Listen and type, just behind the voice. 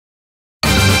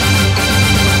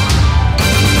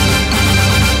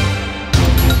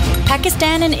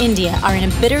Pakistan and India are in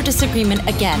a bitter disagreement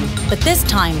again, but this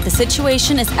time the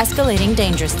situation is escalating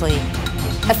dangerously.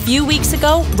 A few weeks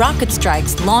ago, rocket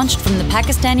strikes launched from the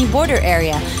Pakistani border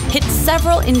area hit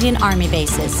several Indian army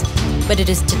bases. But it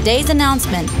is today's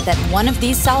announcement that one of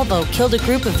these salvo killed a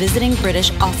group of visiting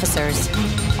British officers.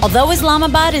 Although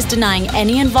Islamabad is denying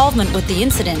any involvement with the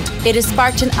incident, it has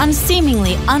sparked an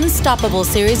unseemingly unstoppable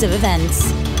series of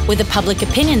events. With a public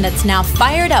opinion that's now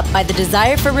fired up by the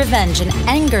desire for revenge and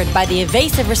angered by the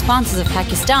evasive responses of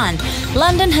Pakistan,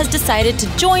 London has decided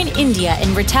to join India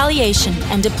in retaliation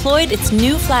and deployed its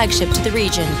new flagship to the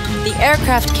region, the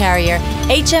aircraft carrier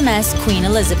HMS Queen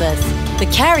Elizabeth.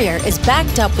 The carrier is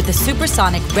backed up with the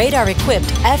supersonic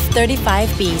radar-equipped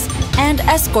F-35Bs and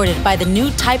escorted by the new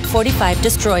Type 45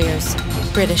 destroyers.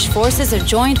 British forces are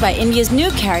joined by India's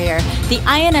new carrier, the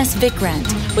INS Vikrant,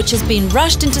 which has been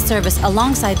rushed into service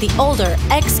alongside the older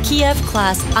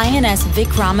ex-Kiev-class INS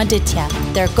Vikramaditya.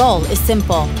 Their goal is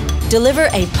simple: deliver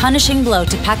a punishing blow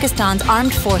to Pakistan's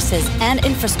armed forces and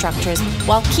infrastructures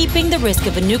while keeping the risk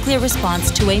of a nuclear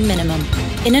response to a minimum.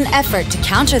 In an effort to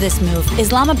counter this move,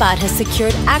 Islamabad has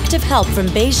secured active help from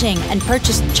Beijing and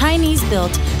purchased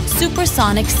Chinese-built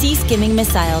supersonic sea-skimming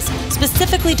missiles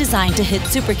specifically designed to hit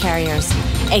supercarriers.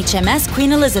 HMS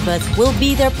Queen Elizabeth will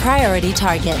be their priority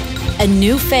target. A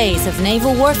new phase of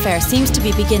naval warfare seems to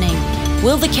be beginning.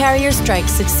 Will the carrier strike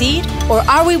succeed, or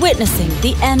are we witnessing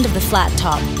the end of the flat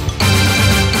top?